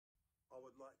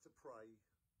would like to pray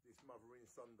this Mothering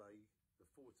Sunday, the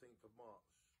 14th of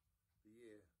March, the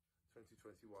year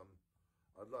 2021.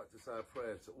 I'd like to say a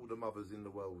prayer to all the mothers in the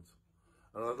world.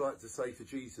 And I'd like to say to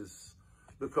Jesus,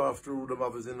 look after all the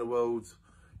mothers in the world,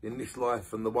 in this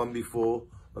life and the one before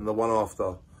and the one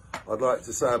after. I'd like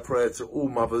to say a prayer to all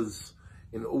mothers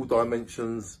in all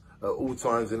dimensions, at all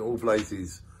times, in all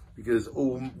places, because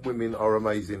all women are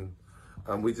amazing.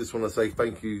 And we just want to say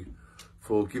thank you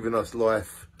for giving us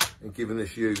life and giving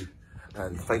us you.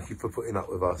 And thank you for putting up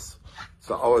with us.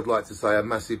 So I would like to say a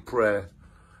massive prayer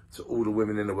to all the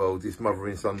women in the world this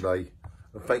Mothering Sunday.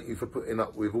 And thank you for putting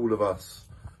up with all of us,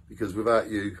 because without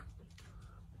you,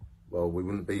 well, we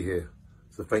wouldn't be here.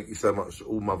 So thank you so much to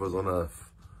all mothers on earth.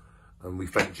 And we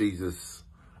thank Jesus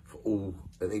for all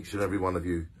and each and every one of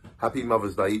you. Happy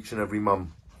Mother's Day, each and every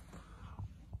mum.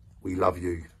 We love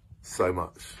you so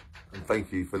much. And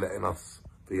thank you for letting us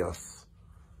be us.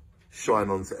 Shine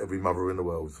on to every mother in the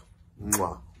world.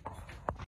 Mwah.